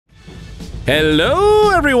Hello,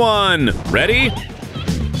 everyone! Ready?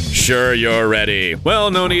 Sure you're ready. Well,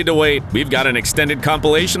 no need to wait. We've got an extended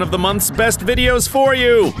compilation of the month's best videos for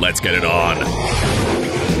you. Let's get it on.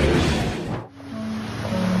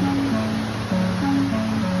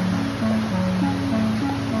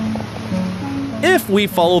 If we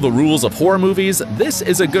follow the rules of horror movies, this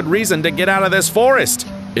is a good reason to get out of this forest.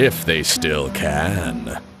 If they still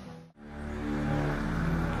can.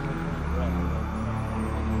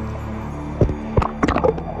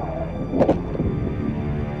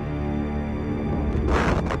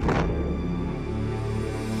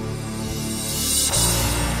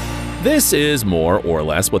 This is more or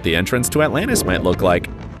less what the entrance to Atlantis might look like.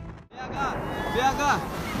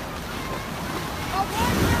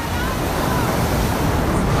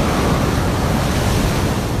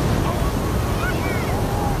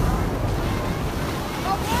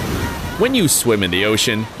 When you swim in the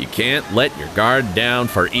ocean, you can't let your guard down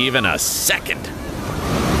for even a second.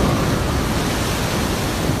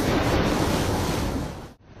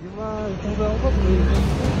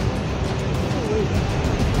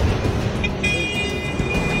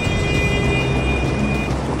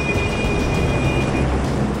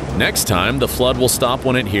 Next time, the flood will stop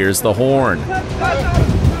when it hears the horn.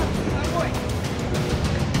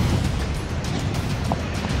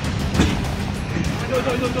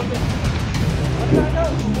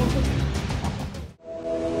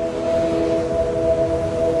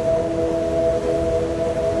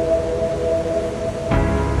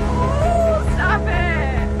 Stop it!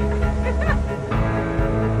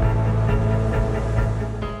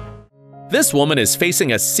 This woman is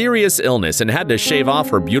facing a serious illness and had to shave off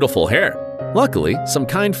her beautiful hair. Luckily, some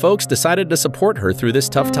kind folks decided to support her through this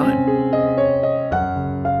tough time.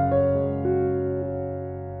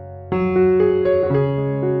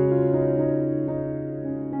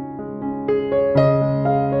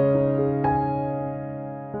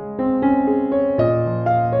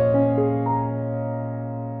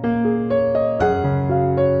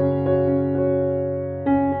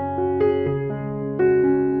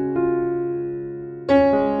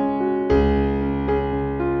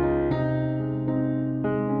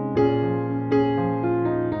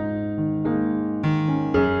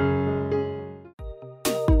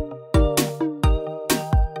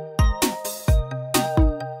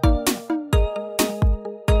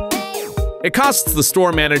 It costs the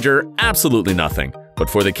store manager absolutely nothing, but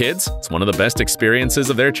for the kids, it's one of the best experiences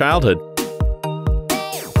of their childhood.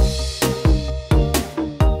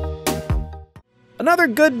 Another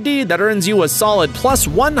good deed that earns you a solid plus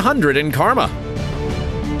 100 in karma.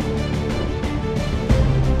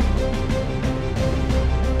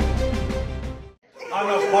 On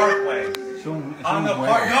the parkway. On the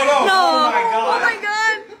park. No, no. Oh my God. Oh my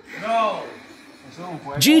God! No.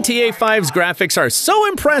 GTA 5's graphics are so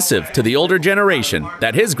impressive to the older generation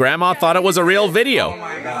that his grandma thought it was a real video. Oh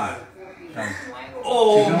my God.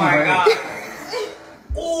 Oh my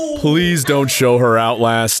God. Please don't show her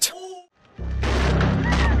Outlast.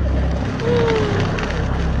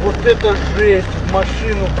 Вот это жесть,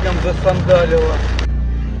 машину прям засандалило.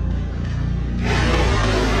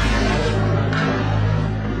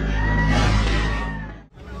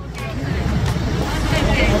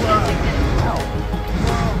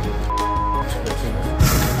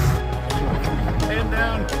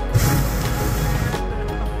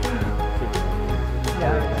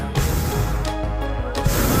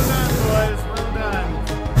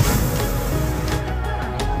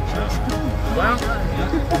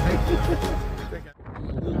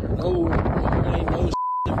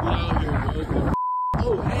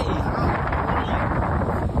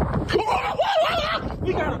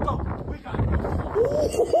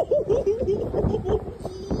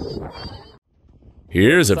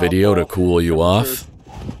 Here's a video to cool you off.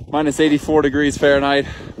 Minus 84 degrees Fahrenheit,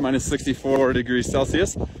 minus 64 degrees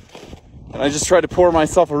Celsius. And I just tried to pour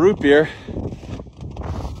myself a root beer.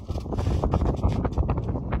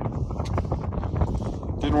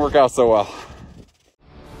 Didn't work out so well.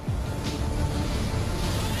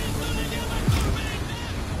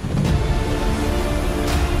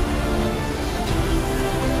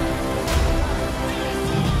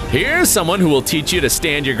 Here's someone who will teach you to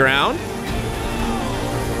stand your ground.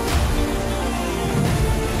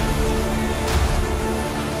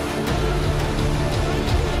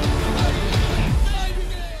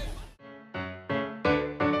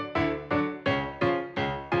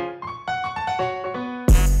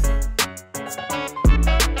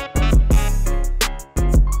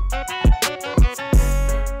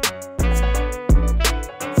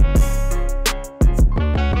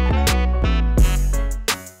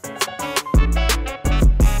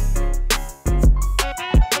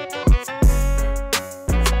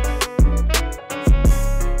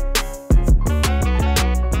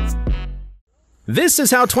 This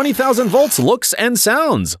is how 20,000 volts looks and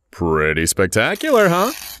sounds. Pretty spectacular,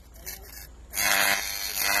 huh?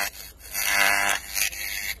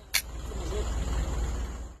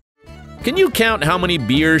 Can you count how many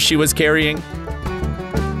beers she was carrying?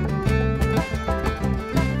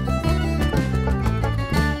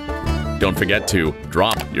 Don't forget to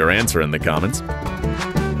drop your answer in the comments.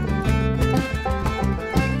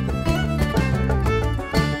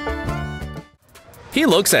 He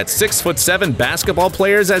looks at 6'7" basketball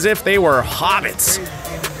players as if they were hobbits.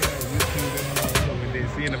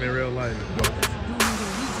 Seeing them in real life.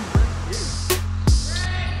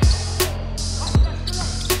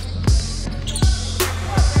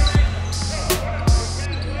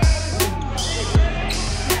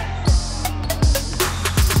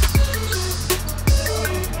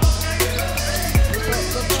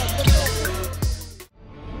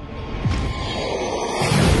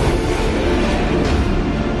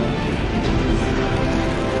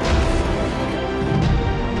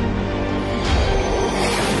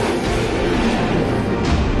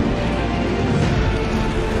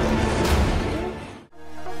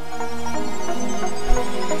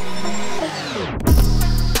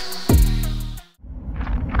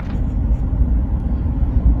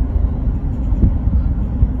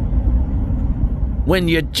 When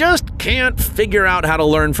you just can't figure out how to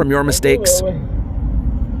learn from your mistakes. Alright,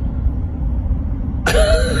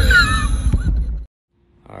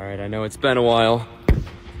 I know it's been a while.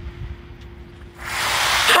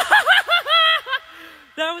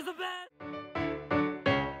 That was the best!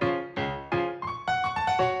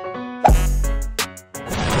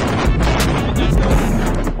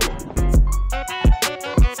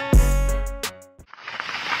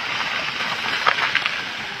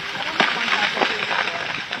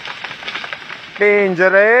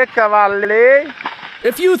 Spingere, cavalli.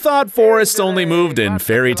 If you thought forests only moved in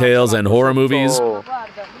fairy tales and horror movies,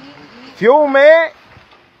 Fiume.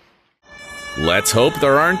 let's hope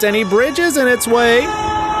there aren't any bridges in its way.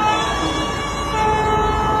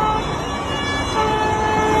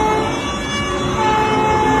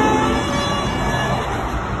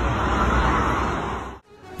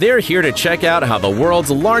 They're here to check out how the world's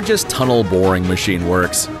largest tunnel boring machine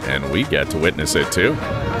works, and we get to witness it too.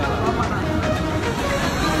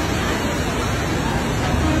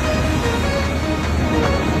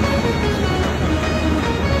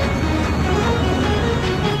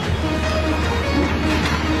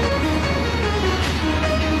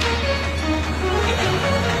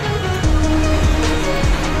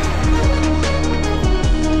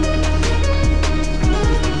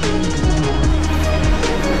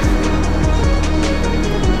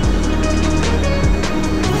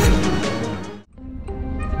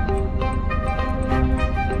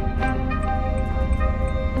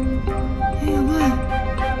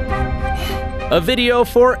 A video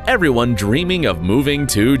for everyone dreaming of moving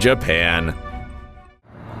to Japan.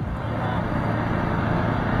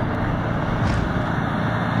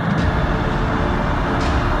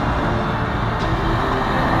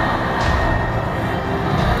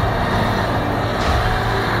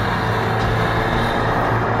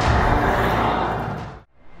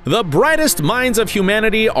 The brightest minds of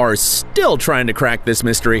humanity are still trying to crack this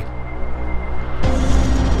mystery.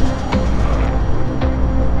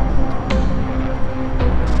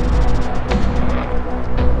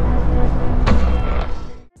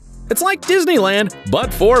 It's like Disneyland,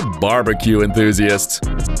 but for barbecue enthusiasts.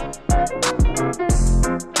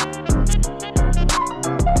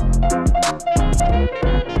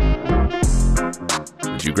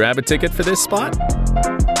 Did you grab a ticket for this spot?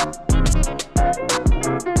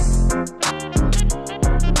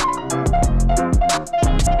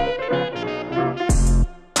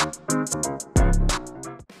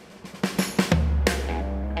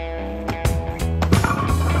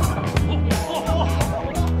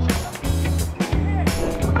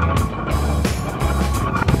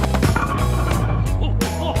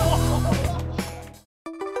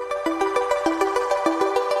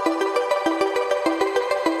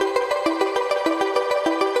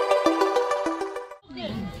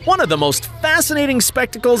 One of the most fascinating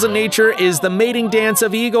spectacles in nature is the mating dance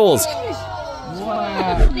of eagles.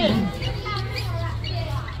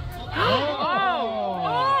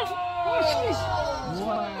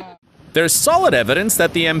 There's solid evidence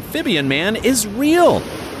that the amphibian man is real.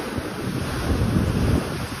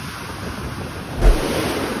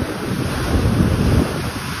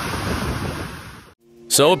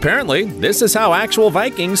 So apparently, this is how actual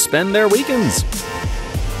Vikings spend their weekends.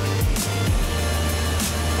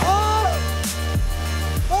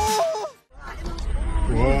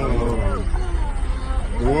 Whoa.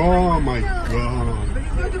 Oh my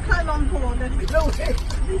God. climb on board and below it.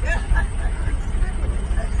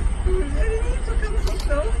 You really need to come so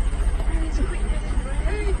close. We need to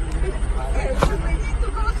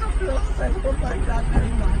go so close. I don't like that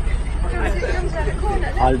very much.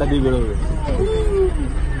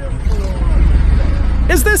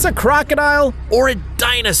 Is this a crocodile or a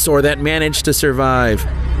dinosaur that managed to survive?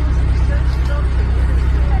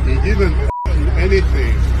 He didn't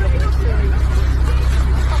anything.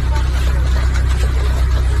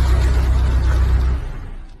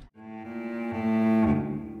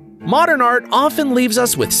 Modern art often leaves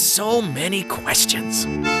us with so many questions.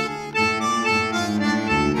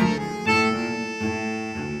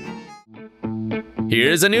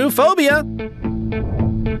 Here's a new phobia.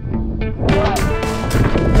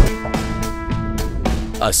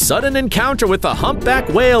 A sudden encounter with a humpback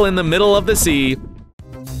whale in the middle of the sea.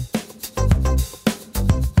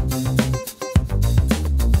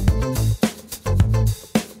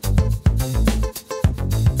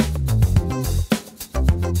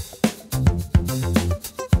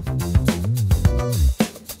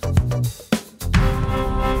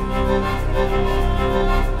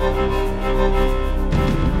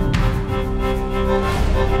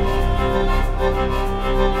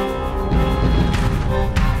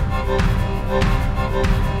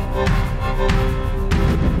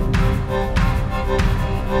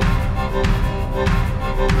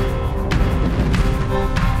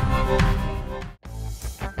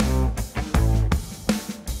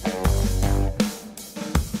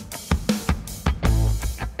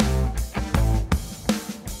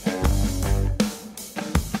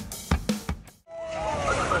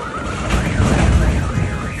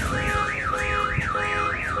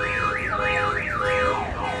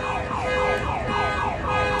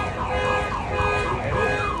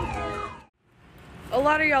 A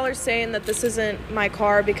lot of y'all are saying that this isn't my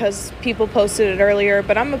car because people posted it earlier,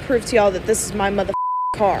 but I'm gonna prove to y'all that this is my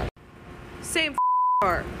car. Same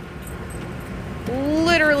car.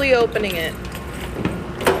 Literally opening it.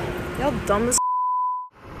 Y'all dumb as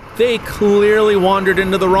They clearly wandered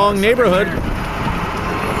into the wrong neighborhood.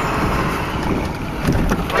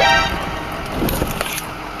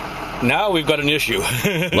 Now we've got an issue.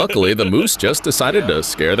 Luckily, the moose just decided to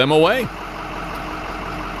scare them away.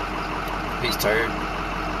 He's tired.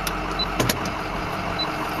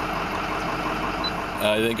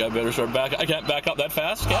 I think I better start back. I can't back up that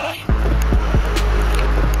fast, can I?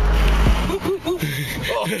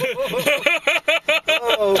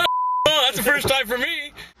 Oh, that's the first time for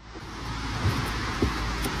me.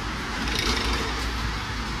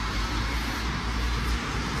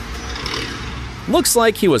 Looks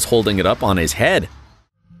like he was holding it up on his head.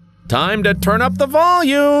 Time to turn up the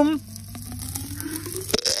volume.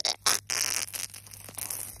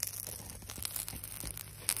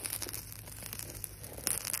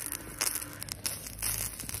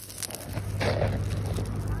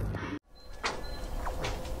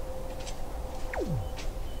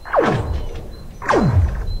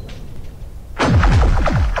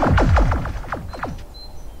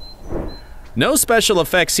 No special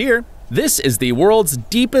effects here. This is the world's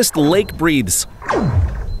deepest lake breathes.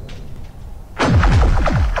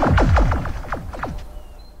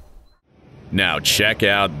 Now check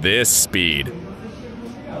out this speed.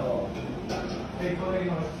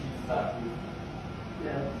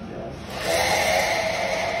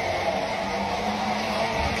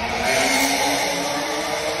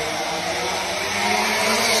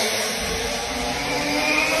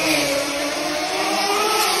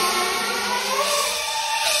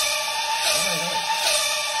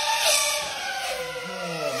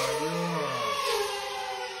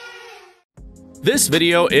 This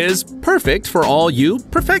video is perfect for all you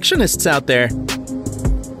perfectionists out there.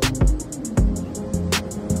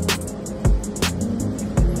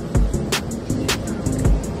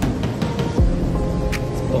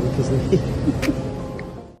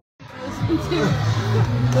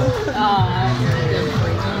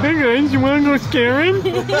 Hey guys, you wanna go scaring?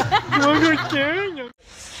 You wanna go scaring?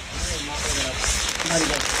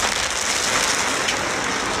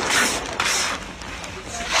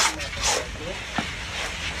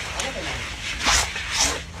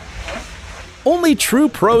 Only true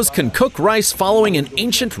pros can cook rice following an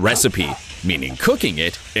ancient recipe, meaning cooking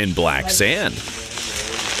it in black sand.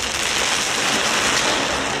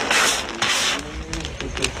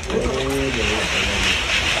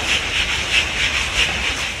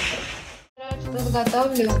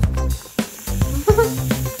 Готовлю.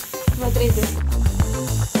 Смотрите.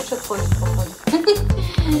 Кушать хочешь, походу.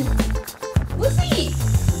 Мусик!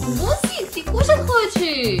 Мусик, ты кушать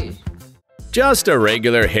хочешь? Just a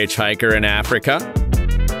regular hitchhiker in Africa.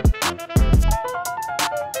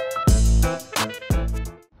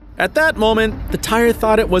 At that moment, the tire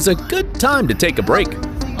thought it was a good time to take a break.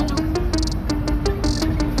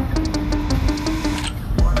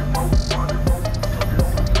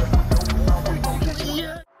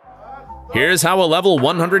 Here's how a level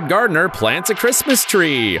 100 gardener plants a Christmas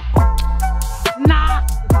tree.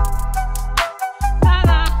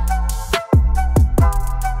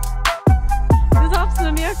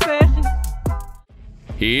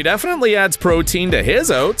 He definitely adds protein to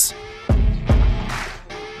his oats.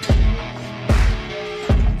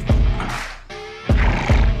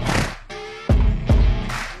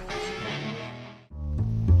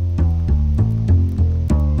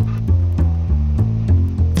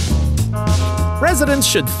 Residents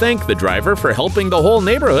should thank the driver for helping the whole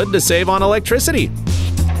neighborhood to save on electricity.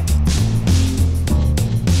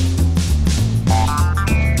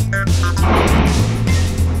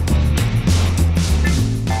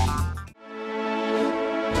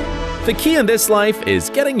 The key in this life is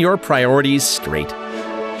getting your priorities straight.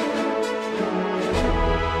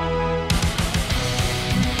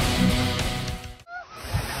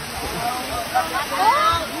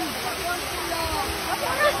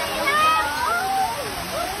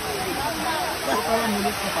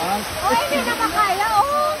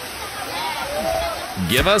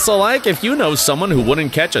 Give us a like if you know someone who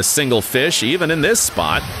wouldn't catch a single fish even in this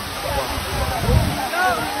spot.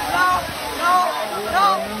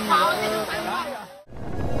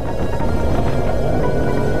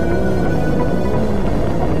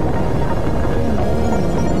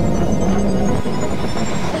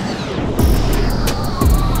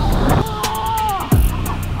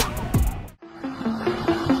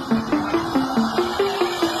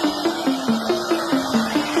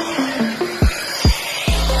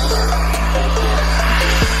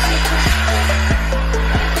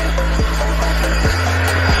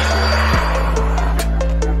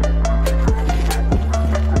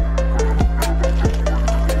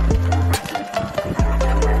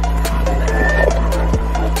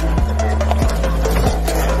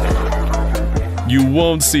 You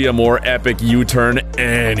won't see a more epic U-turn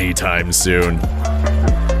anytime soon.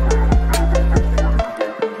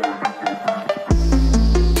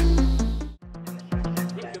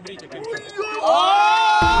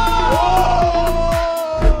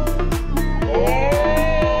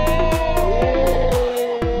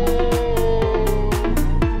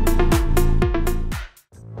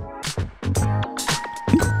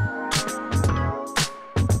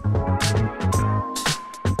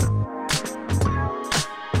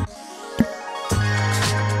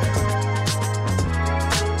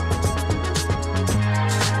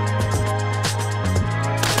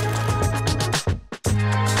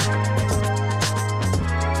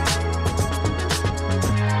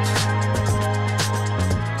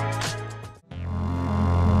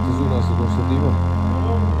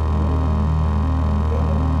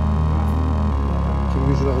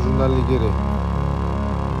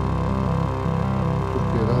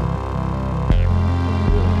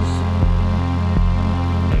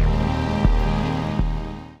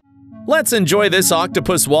 Let's enjoy this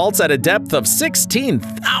octopus waltz at a depth of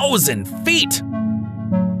 16,000 feet.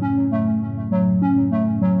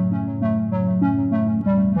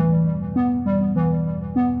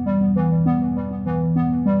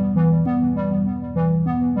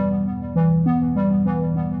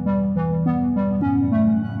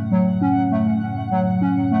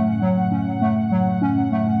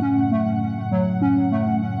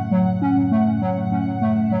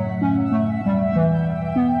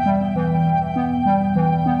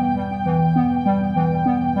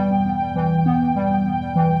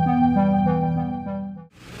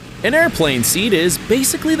 An airplane seat is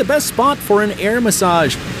basically the best spot for an air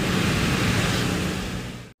massage.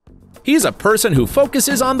 He's a person who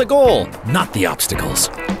focuses on the goal, not the obstacles.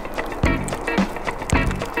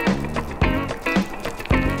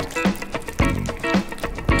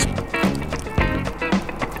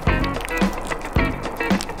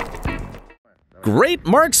 Great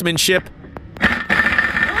marksmanship.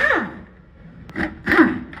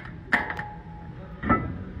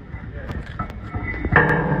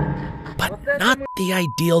 Not the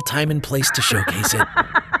ideal time and place to showcase it.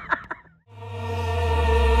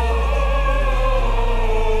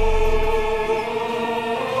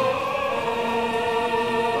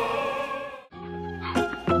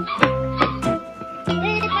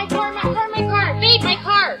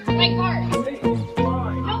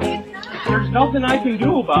 There's nothing I can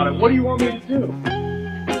do about it. What do you want me to do?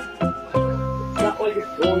 It's not like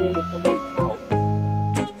it's going into somebody's house.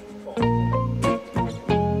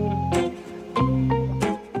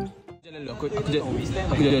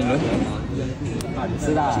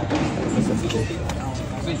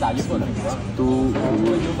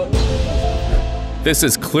 This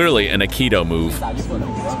is clearly an Aikido move.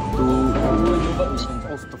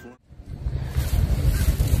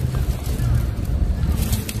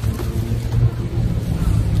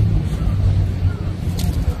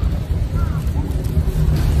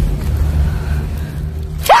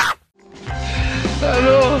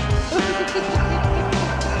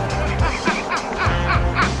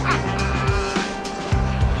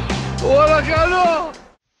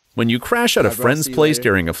 When you crash at a friend's place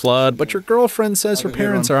during a flood, but your girlfriend says her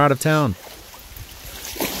parents are out of town.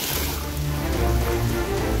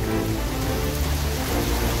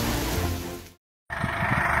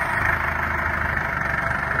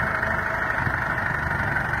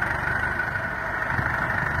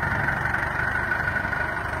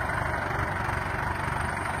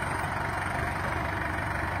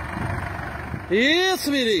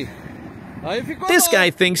 This guy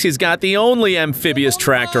thinks he's got the only amphibious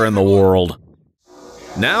tractor in the world.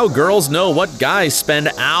 Now girls know what guys spend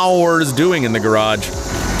hours doing in the garage.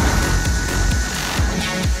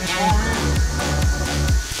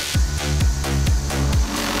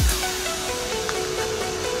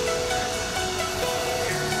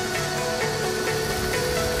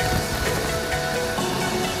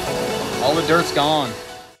 All the dirt's gone.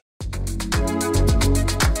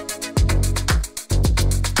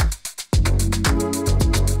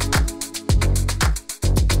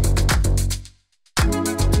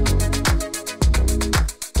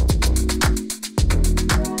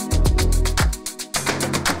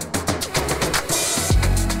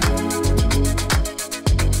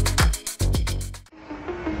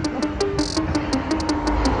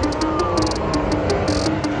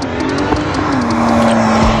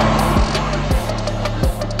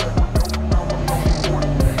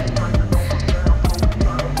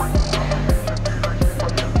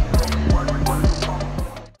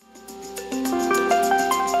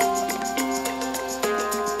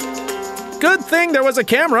 Good thing there was a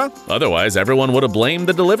camera, otherwise everyone would have blamed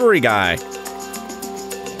the delivery guy.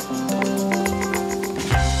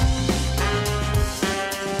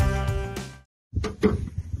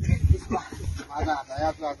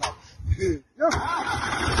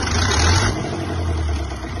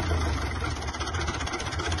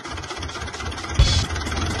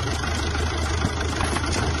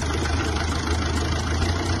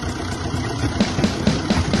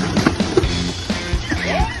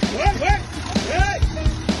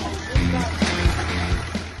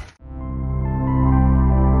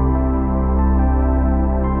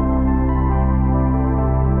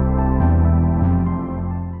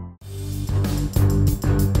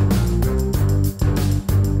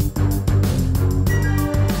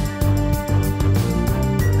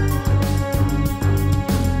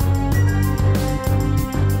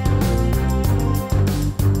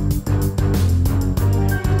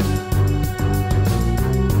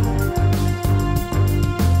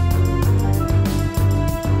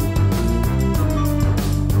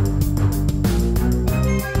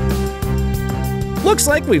 Looks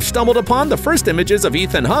like we've stumbled upon the first images of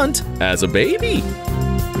Ethan Hunt as a baby.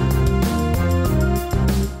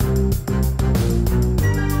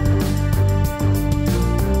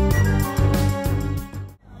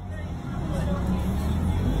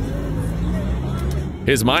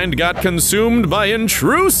 His mind got consumed by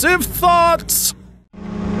intrusive thoughts.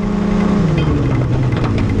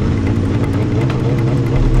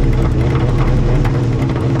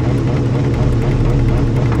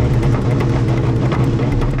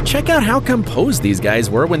 Check out how composed these guys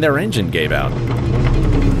were when their engine gave out.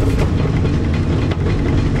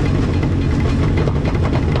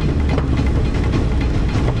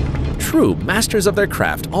 True masters of their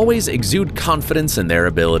craft always exude confidence in their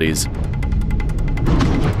abilities.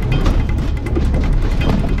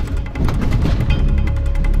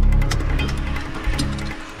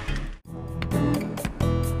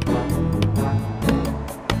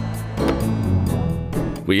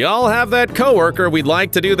 We all have that coworker we'd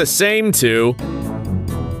like to do the same to.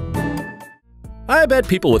 I bet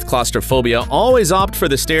people with claustrophobia always opt for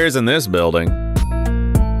the stairs in this building.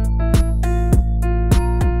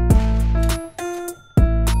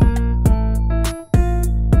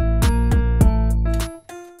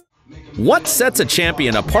 What sets a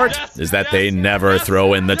champion apart is that they never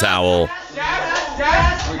throw in the towel.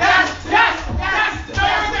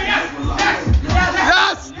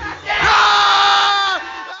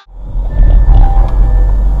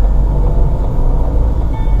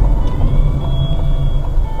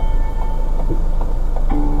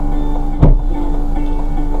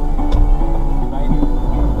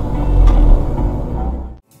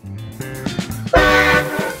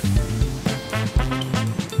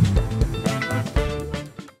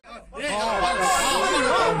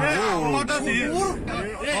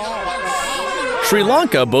 Sri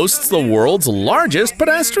Lanka boasts the world's largest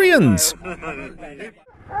pedestrians.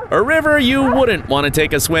 A river you wouldn't want to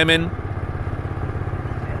take a swim in.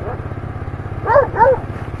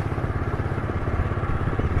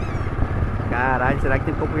 Caralho, será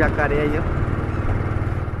que tem pouco jacaré aí, ó?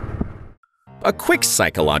 A quick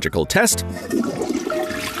psychological test.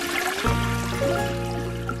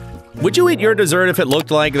 Would you eat your dessert if it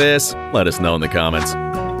looked like this? Let us know in the comments.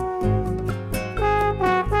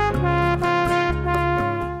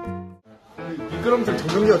 미끄럼틀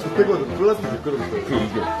전용기가 좋대거든. 플라스틱 미끄럼틀. 그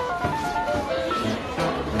이겨.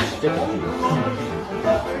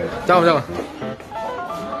 잠깐만.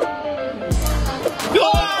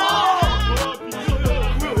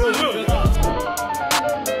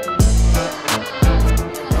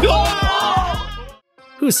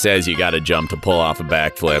 Who says you gotta jump to pull off a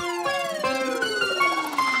backflip?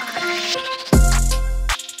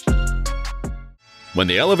 When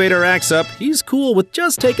the elevator acts up, he's cool with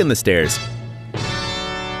just taking the stairs.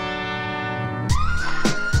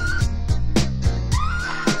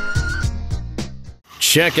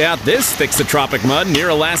 Check out this thixotropic mud near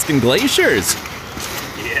Alaskan glaciers.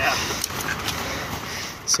 Yeah.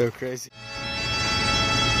 So crazy.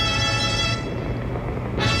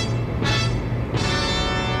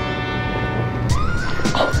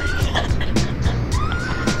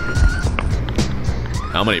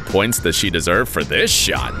 How many points does she deserve for this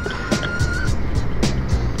shot?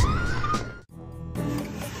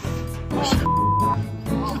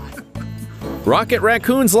 Rocket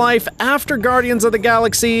Raccoon's life after Guardians of the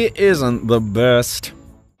Galaxy isn't the best.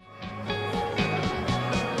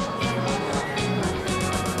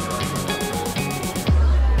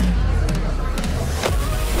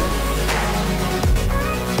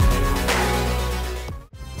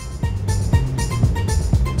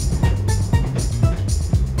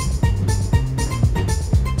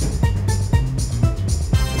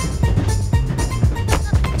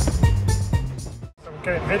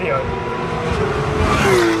 Good video.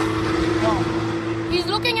 He's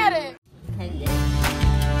looking at it.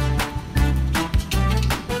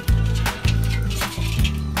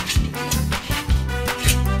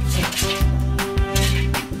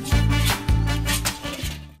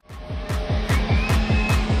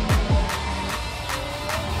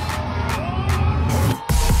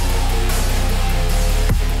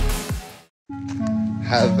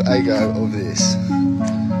 Have a go of this.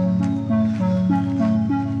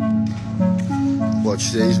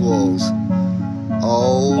 Watch these walls.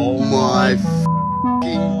 Oh my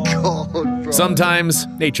f***ing god, bro. Sometimes,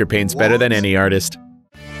 nature paints better than any artist.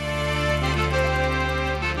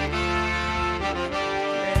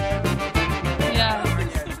 Yeah.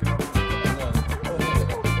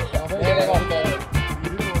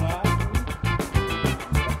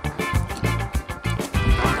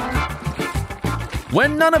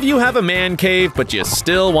 When none of you have a man cave, but you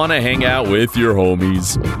still want to hang out with your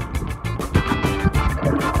homies.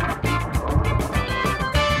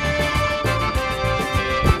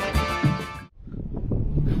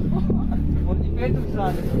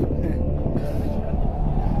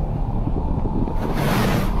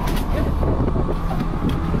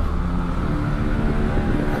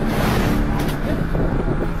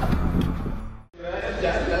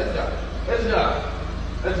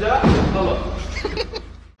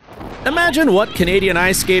 Imagine what Canadian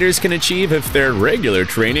ice skaters can achieve if their regular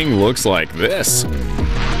training looks like this.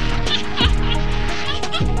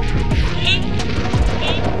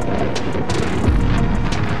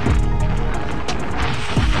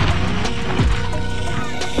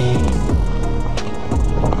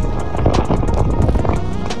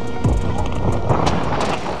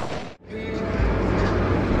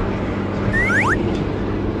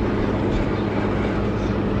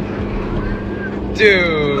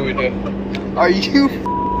 Dude, are you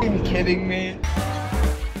f***ing kidding me?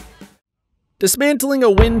 Dismantling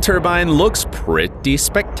a wind turbine looks pretty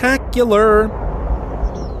spectacular.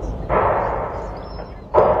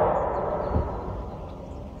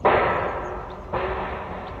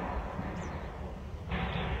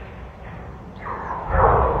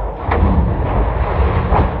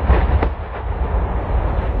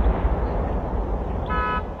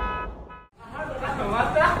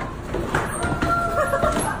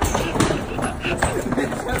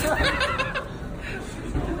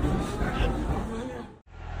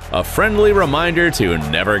 A friendly reminder to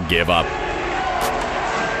never give up.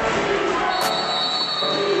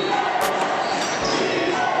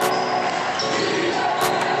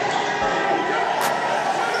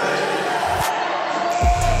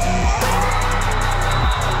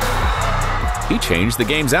 He changed the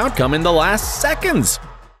game's outcome in the last seconds.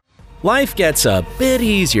 Life gets a bit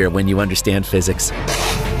easier when you understand physics.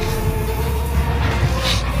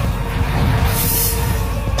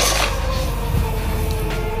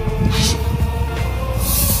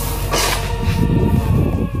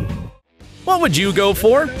 What would you go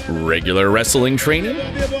for? Regular wrestling training?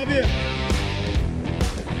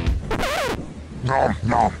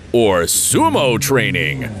 Or sumo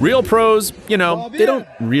training? Real pros, you know, they don't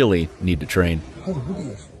really need to train.